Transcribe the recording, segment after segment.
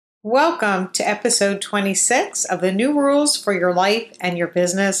Welcome to episode 26 of the New Rules for Your Life and Your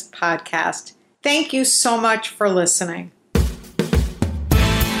Business podcast. Thank you so much for listening.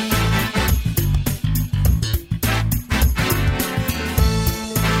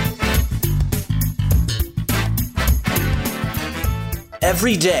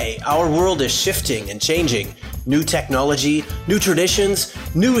 Every day, our world is shifting and changing. New technology, new traditions,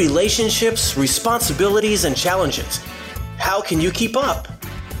 new relationships, responsibilities, and challenges. How can you keep up?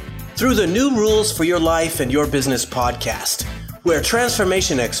 Through the New Rules for Your Life and Your Business podcast, where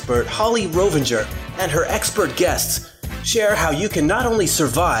transformation expert Holly Rovinger and her expert guests share how you can not only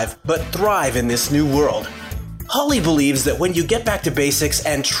survive, but thrive in this new world. Holly believes that when you get back to basics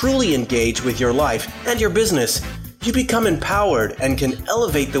and truly engage with your life and your business, you become empowered and can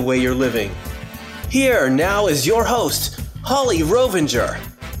elevate the way you're living. Here now is your host, Holly Rovinger.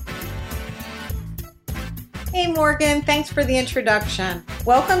 Hey Morgan, thanks for the introduction.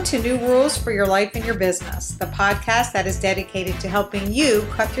 Welcome to New Rules for Your Life and Your Business, the podcast that is dedicated to helping you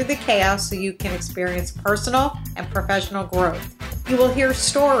cut through the chaos so you can experience personal and professional growth. You will hear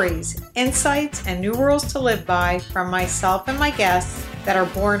stories, insights, and new rules to live by from myself and my guests that are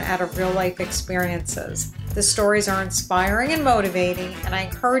born out of real-life experiences. The stories are inspiring and motivating, and I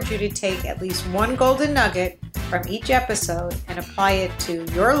encourage you to take at least one golden nugget from each episode and apply it to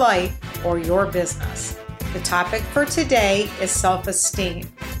your life or your business. The topic for today is self-esteem.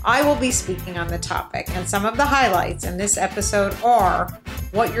 I will be speaking on the topic, and some of the highlights in this episode are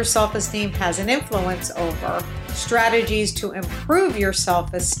what your self-esteem has an influence over, strategies to improve your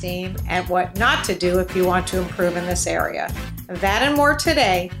self-esteem, and what not to do if you want to improve in this area. That and more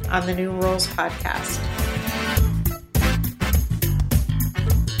today on the New Rules podcast.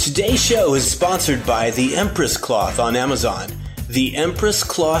 Today's show is sponsored by the Empress Cloth on Amazon,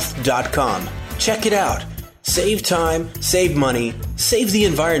 theempresscloth.com. Check it out. Save time, save money, save the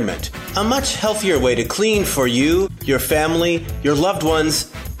environment. A much healthier way to clean for you, your family, your loved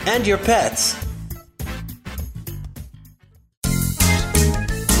ones, and your pets.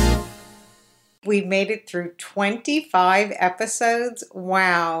 We've made it through 25 episodes.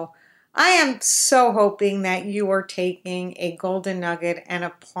 Wow. I am so hoping that you are taking a golden nugget and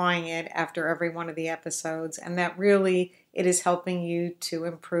applying it after every one of the episodes, and that really it is helping you to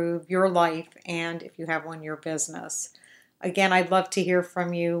improve your life and, if you have one, your business. Again, I'd love to hear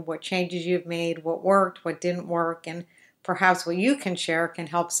from you what changes you've made, what worked, what didn't work, and perhaps what you can share can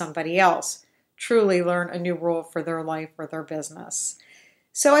help somebody else truly learn a new rule for their life or their business.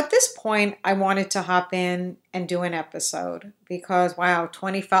 So at this point, I wanted to hop in and do an episode because, wow,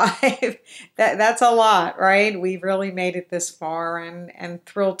 25, that's a lot, right? We've really made it this far and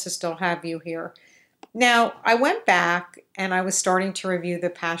thrilled to still have you here. Now, I went back and I was starting to review the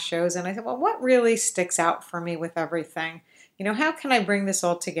past shows and I said, well, what really sticks out for me with everything? You know, how can I bring this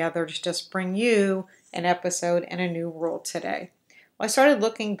all together to just bring you an episode and a new rule today? Well, I started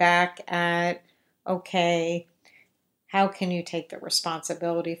looking back at, okay, how can you take the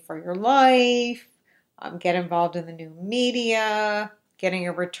responsibility for your life, get involved in the new media, getting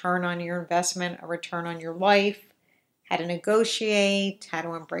a return on your investment, a return on your life, how to negotiate, how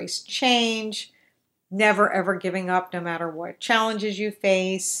to embrace change, never ever giving up no matter what challenges you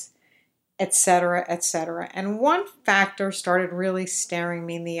face, etc., etc. And one factor started really staring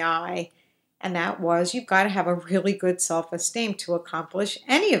me in the eye, and that was you've got to have a really good self-esteem to accomplish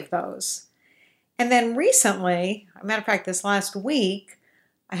any of those. And then recently, as a matter of fact, this last week,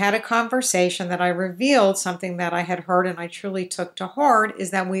 I had a conversation that I revealed something that I had heard and I truly took to heart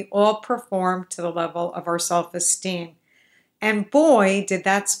is that we all perform to the level of our self-esteem. And boy, did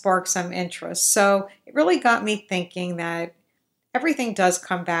that spark some interest. So it really got me thinking that everything does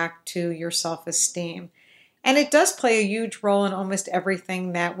come back to your self-esteem. And it does play a huge role in almost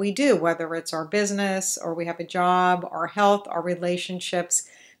everything that we do, whether it's our business or we have a job, our health, our relationships.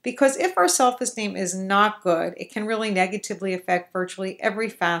 Because if our self-esteem is not good, it can really negatively affect virtually every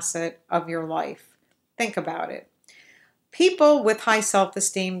facet of your life. Think about it. People with high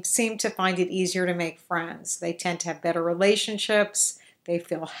self-esteem seem to find it easier to make friends. They tend to have better relationships. They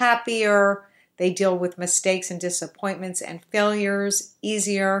feel happier. They deal with mistakes and disappointments and failures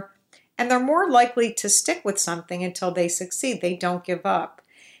easier. And they're more likely to stick with something until they succeed. They don't give up.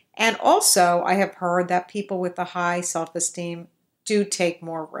 And also, I have heard that people with a high self-esteem do take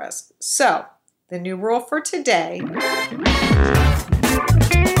more risks. So, the new rule for today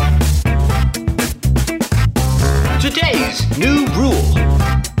Today's new rule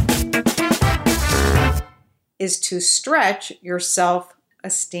is to stretch your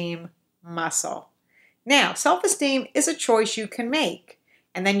self-esteem muscle. Now, self-esteem is a choice you can make,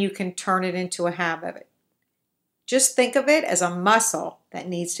 and then you can turn it into a habit. Just think of it as a muscle that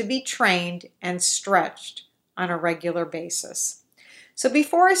needs to be trained and stretched on a regular basis. So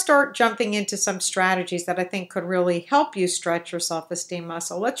before I start jumping into some strategies that I think could really help you stretch your self-esteem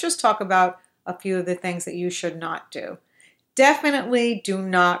muscle, let's just talk about a few of the things that you should not do. Definitely do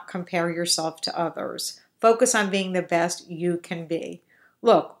not compare yourself to others. Focus on being the best you can be.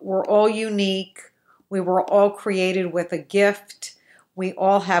 Look, we're all unique. We were all created with a gift. We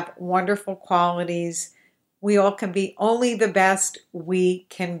all have wonderful qualities. We all can be only the best we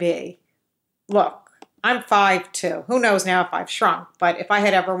can be. Look, I'm 5'2". Who knows now if I've shrunk, but if I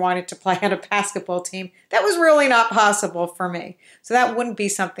had ever wanted to play on a basketball team, that was really not possible for me. So that wouldn't be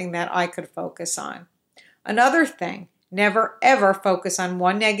something that I could focus on. Another thing, never ever focus on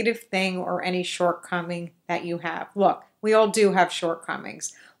one negative thing or any shortcoming that you have. Look, we all do have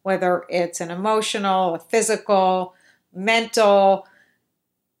shortcomings, whether it's an emotional, a physical, mental,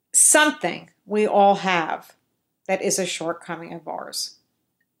 something we all have that is a shortcoming of ours.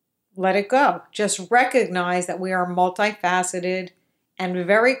 Let it go. Just recognize that we are multifaceted and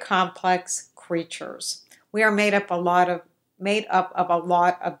very complex creatures. We are made up of a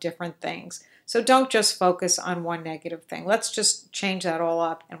lot of different things. So don't just focus on one negative thing. Let's just change that all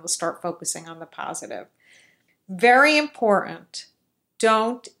up and we'll start focusing on the positive. Very important.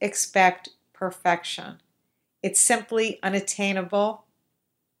 Don't expect perfection. It's simply unattainable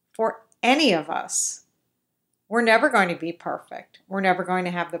for any of us. We're never going to be perfect. We're never going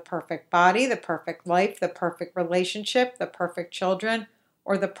to have the perfect body, the perfect life, the perfect relationship, the perfect children,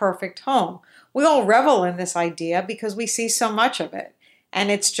 or the perfect home. We all revel in this idea because we see so much of it. And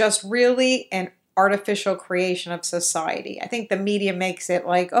it's just really an artificial creation of society. I think the media makes it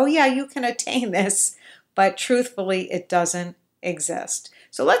like, oh yeah, you can attain this, but truthfully, it doesn't exist.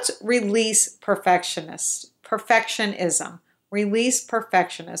 So let's release perfectionism. Release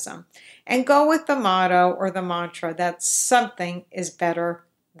perfectionism and go with the motto or the mantra that something is better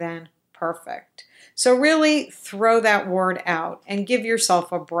than perfect. So really throw that word out and give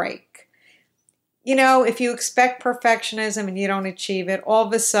yourself a break. You know, if you expect perfectionism and you don't achieve it, all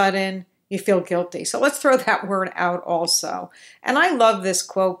of a sudden you feel guilty. So let's throw that word out also. And I love this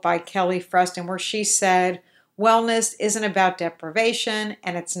quote by Kelly Freston where she said, wellness isn't about deprivation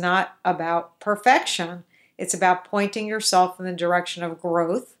and it's not about perfection. It's about pointing yourself in the direction of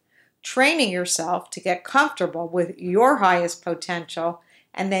growth, training yourself to get comfortable with your highest potential,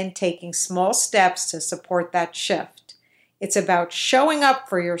 and then taking small steps to support that shift. It's about showing up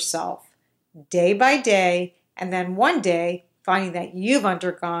for yourself day by day, and then one day finding that you've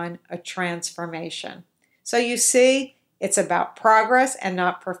undergone a transformation. So you see, it's about progress and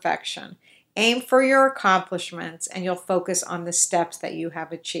not perfection. Aim for your accomplishments, and you'll focus on the steps that you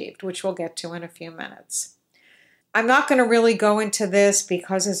have achieved, which we'll get to in a few minutes. I'm not going to really go into this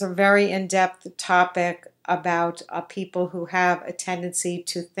because it's a very in-depth topic about people who have a tendency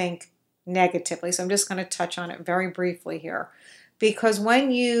to think negatively. So I'm just going to touch on it very briefly here. Because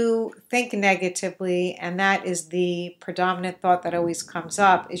when you think negatively, and that is the predominant thought that always comes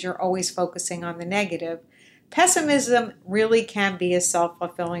up, is you're always focusing on the negative, pessimism really can be a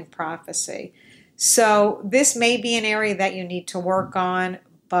self-fulfilling prophecy. So this may be an area that you need to work on.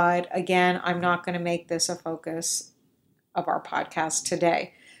 But again, I'm not going to make this a focus of our podcast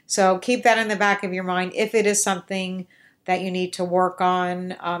today. So keep that in the back of your mind. If it is something that you need to work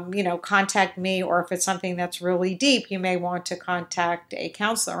on, contact me. Or if it's something that's really deep, you may want to contact a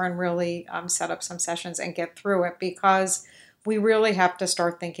counselor and really set up some sessions and get through it, because we really have to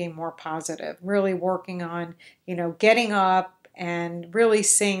start thinking more positive, really working on, getting up and really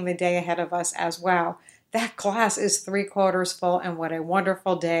seeing the day ahead of us as, wow, that glass is 3/4 full, and what a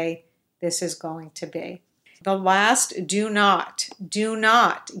wonderful day this is going to be. The last, do not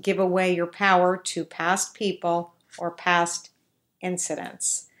give away your power to past people or past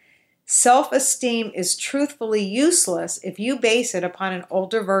incidents. Self-esteem is truthfully useless if you base it upon an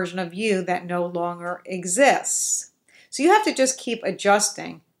older version of you that no longer exists. So you have to just keep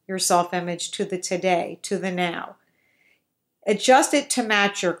adjusting your self-image to the today, to the now. Adjust it to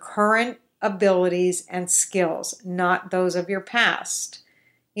match your current abilities and skills, not those of your past.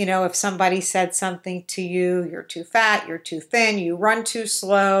 If somebody said something to you, you're too fat, you're too thin, you run too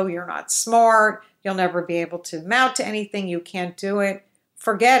slow, you're not smart, you'll never be able to amount to anything, you can't do it,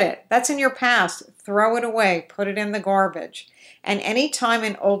 forget it. That's in your past. Throw it away, put it in the garbage. And anytime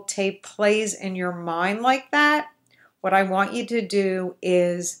an old tape plays in your mind like that, what I want you to do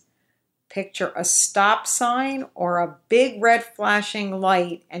is picture a stop sign or a big red flashing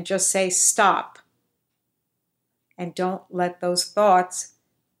light and just say stop. And don't let those thoughts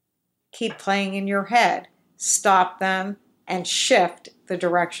keep playing in your head. Stop them and shift the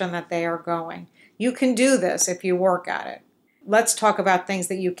direction that they are going. You can do this if you work at it. Let's talk about things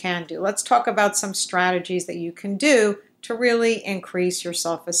that you can do. Let's talk about some strategies that you can do to really increase your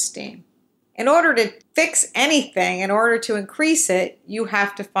self-esteem. In order to fix anything, in order to increase it, you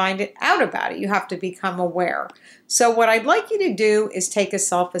have to find it out about it. You have to become aware. So what I'd like you to do is take a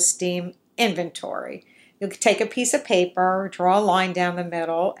self-esteem inventory. You can take a piece of paper, draw a line down the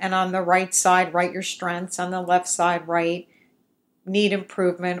middle, and on the right side, write your strengths. On the left side, write need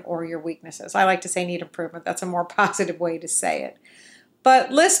improvement or your weaknesses. I like to say need improvement. That's a more positive way to say it.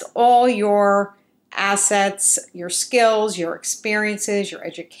 But list all your assets, your skills, your experiences, your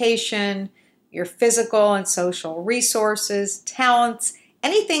education, your physical and social resources, talents,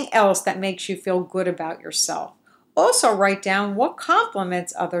 anything else that makes you feel good about yourself. Also write down what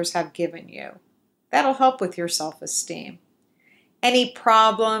compliments others have given you. That'll help with your self-esteem. Any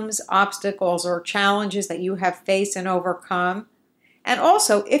problems, obstacles, or challenges that you have faced and overcome. And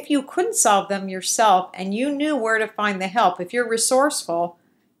also, if you couldn't solve them yourself and you knew where to find the help, if you're resourceful,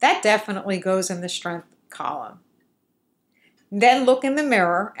 that definitely goes in the strength column. Then look in the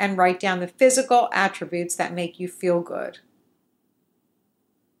mirror and write down the physical attributes that make you feel good.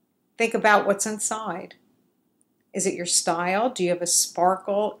 Think about what's inside. Is it your style? Do you have a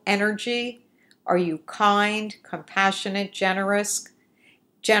sparkle, energy? Are you kind, compassionate, generous?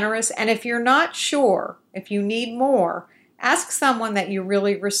 And if you're not sure, if you need more, ask someone that you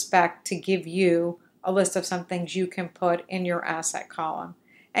really respect to give you a list of some things you can put in your asset column.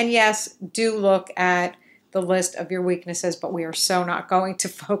 And yes, do look at the list of your weaknesses, but we are so not going to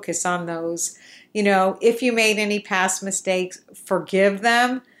focus on those. If you made any past mistakes, forgive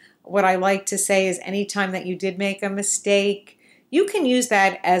them. What I like to say is anytime that you did make a mistake, you can use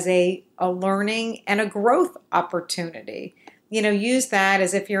that as a learning and a growth opportunity. Use that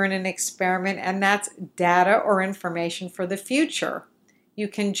as if you're in an experiment, and that's data or information for the future. You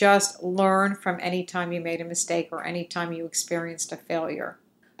can just learn from any time you made a mistake or any time you experienced a failure.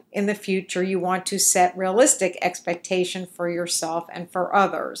 In the future, you want to set realistic expectation for yourself and for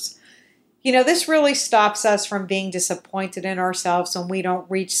others. This really stops us from being disappointed in ourselves when we don't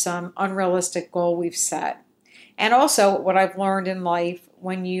reach some unrealistic goal we've set. And also, what I've learned in life,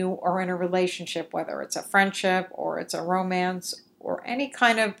 when you are in a relationship, whether it's a friendship or it's a romance or any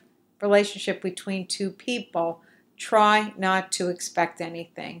kind of relationship between two people, try not to expect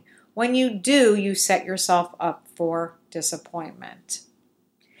anything. When you do, you set yourself up for disappointment.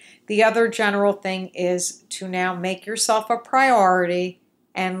 The other general thing is to now make yourself a priority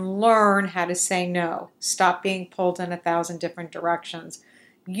and learn how to say no. Stop being pulled in 1,000 different directions.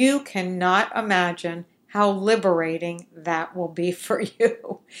 You cannot imagine how liberating that will be for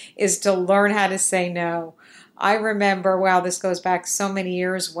you, is to learn how to say no. I remember, wow, this goes back so many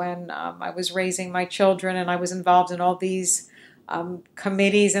years when I was raising my children and I was involved in all these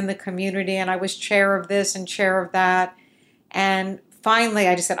committees in the community, and I was chair of this and chair of that. And finally,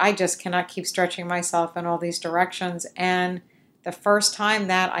 I just said, I just cannot keep stretching myself in all these directions. And the first time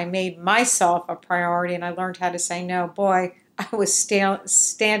that I made myself a priority and I learned how to say no, boy, I was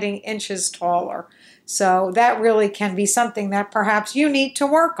standing inches taller. So that really can be something that perhaps you need to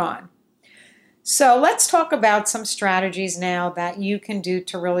work on. So let's talk about some strategies now that you can do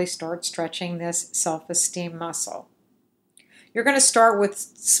to really start stretching this self-esteem muscle. You're going to start with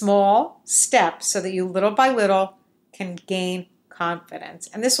small steps so that you little by little can gain confidence.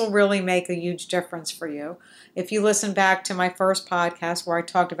 And this will really make a huge difference for you. If you listen back to my first podcast where I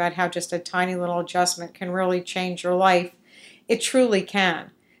talked about how just a tiny little adjustment can really change your life, it truly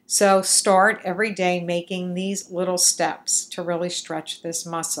can. So start every day making these little steps to really stretch this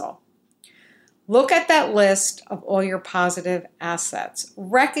muscle. Look at that list of all your positive assets.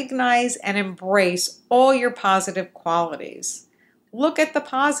 Recognize and embrace all your positive qualities. Look at the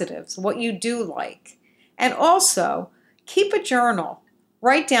positives, what you do like. And also, keep a journal.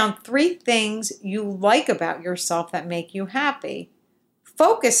 Write down 3 things you like about yourself that make you happy.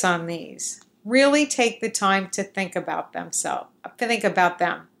 Focus on these. Really take the time to think about them.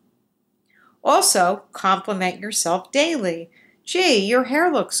 Also, compliment yourself daily. Gee, your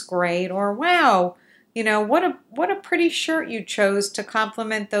hair looks great, or wow, what a pretty shirt you chose to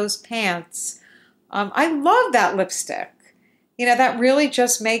complement those pants. I love that lipstick. That really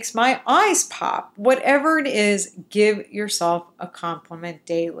just makes my eyes pop. Whatever it is, give yourself a compliment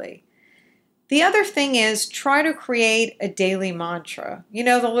daily. The other thing is try to create a daily mantra.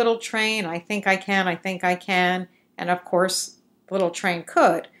 The little train, I think I can. And of course, the little train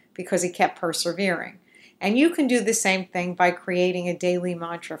could because he kept persevering. And you can do the same thing by creating a daily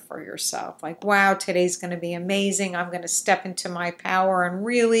mantra for yourself. Like, wow, today's going to be amazing. I'm going to step into my power and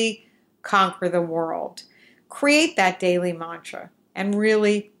really conquer the world. Create that daily mantra and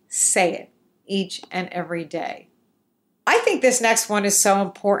really say it. each and every day. I think this next one is so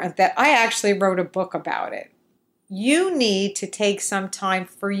important that I actually wrote a book about it. You need to take some time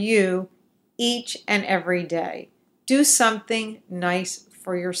for you each and every day. Do something nice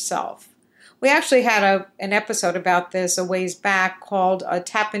for yourself. We actually had an episode about this a ways back called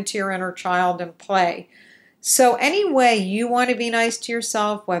Tap into Your Inner Child and Play. So any way you want to be nice to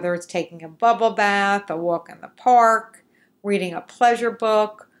yourself, whether it's taking a bubble bath, a walk in the park, reading a pleasure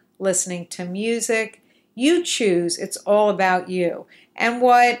book, listening to music, you choose. It's all about you. And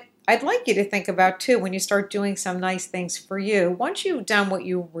what I'd like you to think about too, when you start doing some nice things for you, once you've done what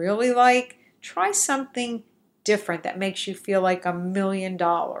you really like, try something different that makes you feel like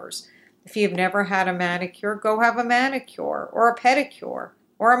 $1,000,000. If you've never had a manicure, go have a manicure or a pedicure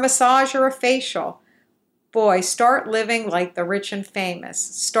or a massage or a facial. Boy, start living like the rich and famous.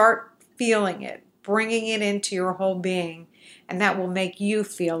 Start feeling it, bringing it into your whole being, and that will make you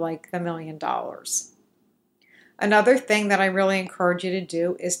feel like the $1,000,000. Another thing that I really encourage you to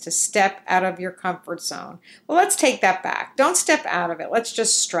do is to step out of your comfort zone. Well, let's take that back. Don't step out of it. Let's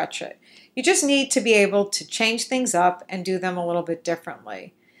just stretch it. You just need to be able to change things up and do them a little bit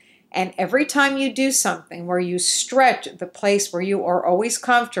differently. And every time you do something where you stretch the place where you are always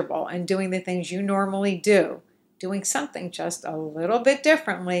comfortable and doing the things you normally do, doing something just a little bit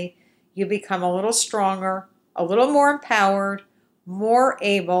differently, you become a little stronger, a little more empowered, more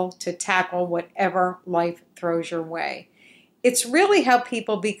able to tackle whatever life throws your way. It's really how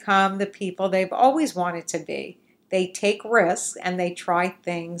people become the people they've always wanted to be. They take risks and they try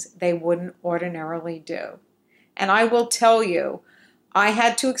things they wouldn't ordinarily do. And I will tell you, I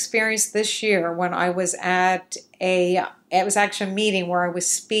had to experience this year when I was at it was actually a meeting where I was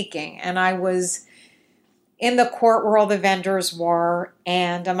speaking, and I was in the court where all the vendors were,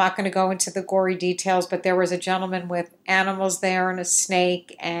 and I'm not going to go into the gory details, but there was a gentleman with animals there and a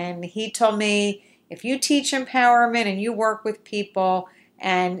snake, and he told me, if you teach empowerment and you work with people,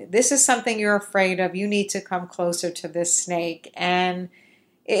 and this is something you're afraid of, you need to come closer to this snake. And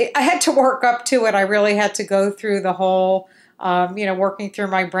I had to work up to it. I really had to go through the whole working through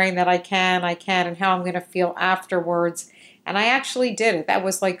my brain that I can, and how I'm going to feel afterwards. And I actually did it. That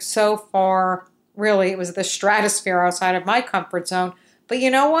was like so far, really, it was the stratosphere outside of my comfort zone. But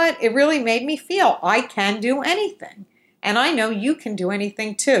you know what? It really made me feel I can do anything. And I know you can do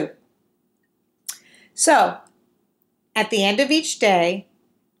anything too. So, at the end of each day,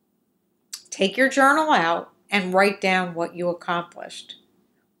 take your journal out and write down what you accomplished.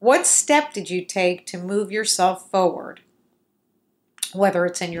 What step did you take to move yourself forward? Whether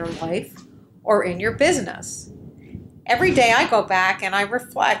it's in your life or in your business. Every day I go back and I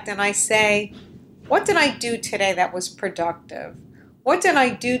reflect and I say, what did I do today that was productive? What did I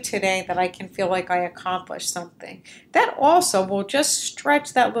do today that I can feel like I accomplished something? That also will just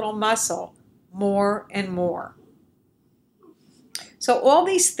stretch that little muscle more and more. So all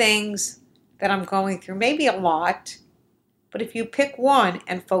these things that I'm going through, maybe a lot, but if you pick one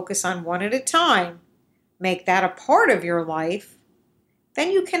and focus on one at a time, make that a part of your life, then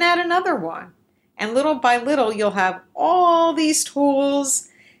you can add another one. And little by little, you'll have all these tools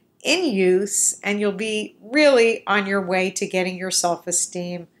in use, and you'll be really on your way to getting your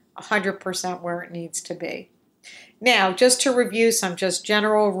self-esteem 100% where it needs to be. Now, just to review some just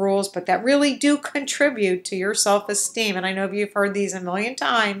general rules, but that really do contribute to your self-esteem, and I know you've heard these a million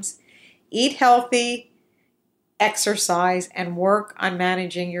times. Eat healthy, exercise, and work on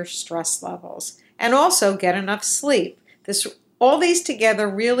managing your stress levels. And also get enough sleep. All these together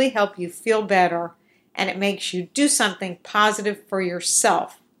really help you feel better, and it makes you do something positive for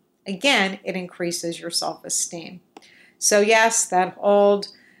yourself. Again, it increases your self-esteem. So yes, that old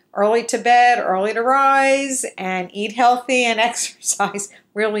early to bed, early to rise, and eat healthy and exercise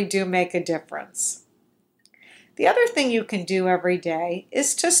really do make a difference. The other thing you can do every day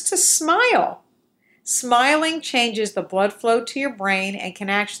is just to smile. Smiling changes the blood flow to your brain and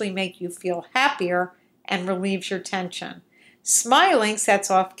can actually make you feel happier and relieves your tension. Smiling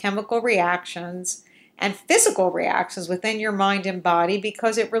sets off chemical reactions and physical reactions within your mind and body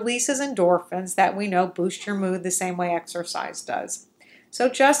because it releases endorphins that we know boost your mood the same way exercise does. So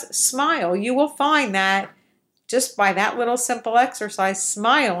just smile. You will find that just by that little simple exercise,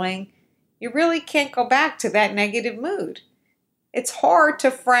 smiling, you really can't go back to that negative mood. It's hard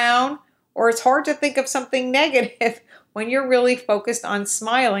to frown or it's hard to think of something negative when you're really focused on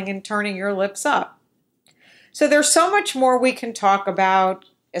smiling and turning your lips up. So there's so much more we can talk about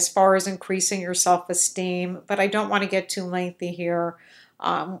as far as increasing your self-esteem, but I don't want to get too lengthy here.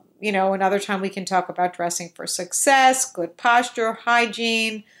 Another time we can talk about dressing for success, good posture,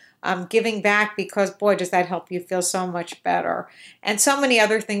 hygiene, giving back because, boy, does that help you feel so much better. And so many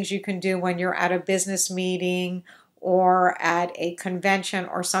other things you can do when you're at a business meeting or at a convention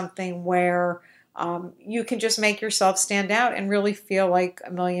or something where you can just make yourself stand out and really feel like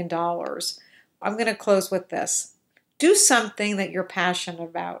 $1 million. I'm going to close with this. Do something that you're passionate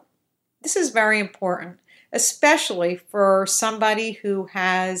about. This is very important, especially for somebody who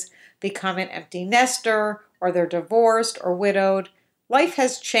has become an empty nester or they're divorced or widowed. Life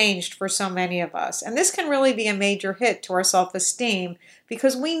has changed for so many of us, and this can really be a major hit to our self-esteem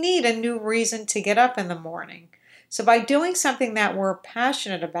because we need a new reason to get up in the morning. So by doing something that we're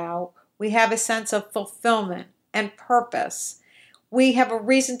passionate about, we have a sense of fulfillment and purpose. We have a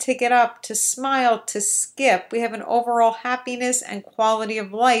reason to get up, to smile, to skip. We have an overall happiness and quality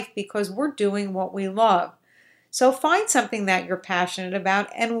of life because we're doing what we love. So find something that you're passionate about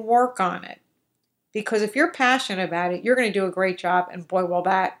and work on it. Because if you're passionate about it, you're going to do a great job, and boy, will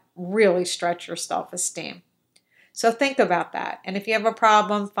that really stretch your self-esteem. So think about that. And if you have a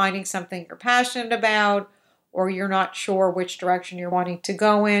problem finding something you're passionate about, or you're not sure which direction you're wanting to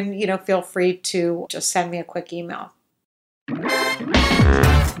go in, feel free to just send me a quick email.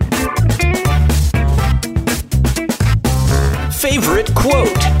 Favorite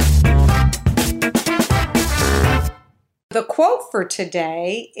quote. The quote for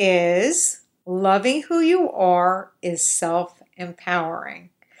today is, "Loving who you are is self-empowering."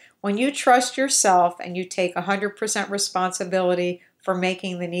 When you trust yourself and you take 100% responsibility for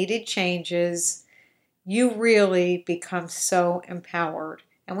making the needed changes, you really become so empowered.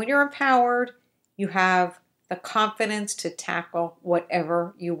 And when you're empowered, you have the confidence to tackle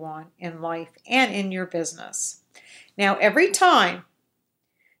whatever you want in life and in your business. Now, every time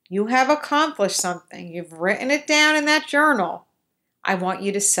you have accomplished something, you've written it down in that journal, I want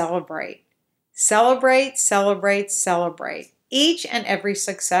you to celebrate. Celebrate, celebrate, celebrate each and every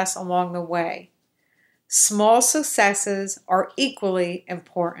success along the way. Small successes are equally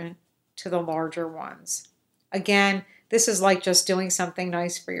important to the larger ones. Again, this is like just doing something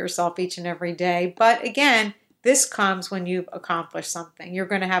nice for yourself each and every day. But again, this comes when you've accomplished something. You're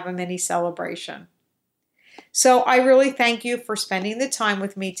going to have a mini celebration. So I really thank you for spending the time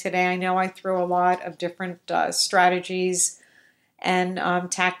with me today. I know I threw a lot of different strategies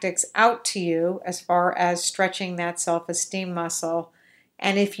and tactics out to you as far as stretching that self-esteem muscle.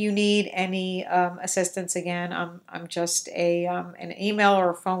 And if you need any assistance, again, I'm just an email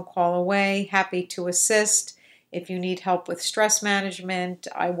or a phone call away. Happy to assist. If you need help with stress management,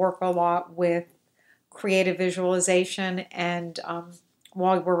 I work a lot with creative visualization, and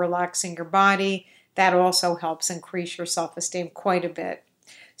while we're relaxing your body, that also helps increase your self-esteem quite a bit.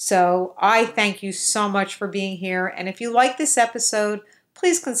 So I thank you so much for being here. And if you like this episode,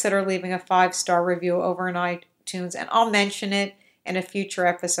 please consider leaving a 5-star review over in iTunes, and I'll mention it in a future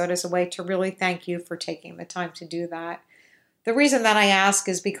episode as a way to really thank you for taking the time to do that. The reason that I ask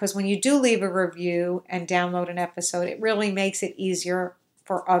is because when you do leave a review and download an episode, it really makes it easier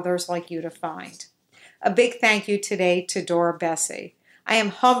for others like you to find. A big thank you today to Dora Bessie. I am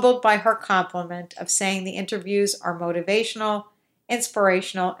humbled by her compliment of saying the interviews are motivational,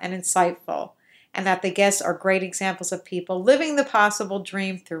 inspirational, and insightful, and that the guests are great examples of people living the possible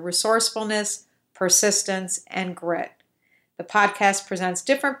dream through resourcefulness, persistence, and grit. The podcast presents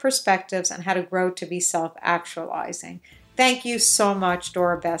different perspectives on how to grow to be self-actualizing. Thank you so much,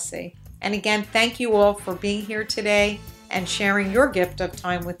 Dora Bessie. And again, thank you all for being here today and sharing your gift of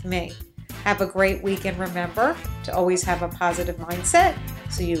time with me. Have a great week, and remember to always have a positive mindset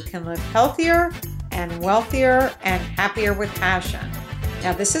so you can live healthier and wealthier and happier with passion.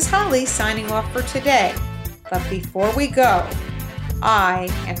 Now, this is Holly signing off for today. But before we go, I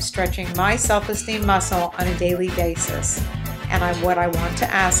am stretching my self-esteem muscle on a daily basis. And what I want to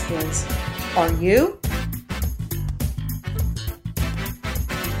ask is, are you?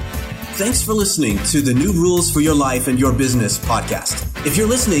 Thanks for listening to the New Rules for Your Life and Your Business podcast. If you're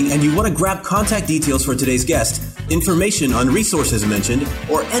listening and you want to grab contact details for today's guest, information on resources mentioned,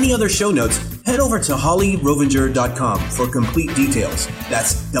 or any other show notes, head over to hollyrovinger.com for complete details.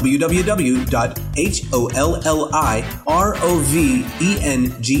 That's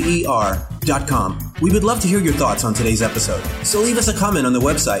www.hollyrovenger.com. We would love to hear your thoughts on today's episode, so leave us a comment on the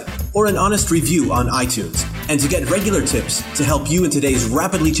website or an honest review on iTunes. And to get regular tips to help you in today's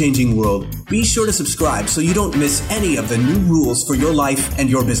rapidly changing world, be sure to subscribe so you don't miss any of the new rules for your life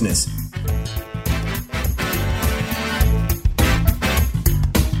and your business.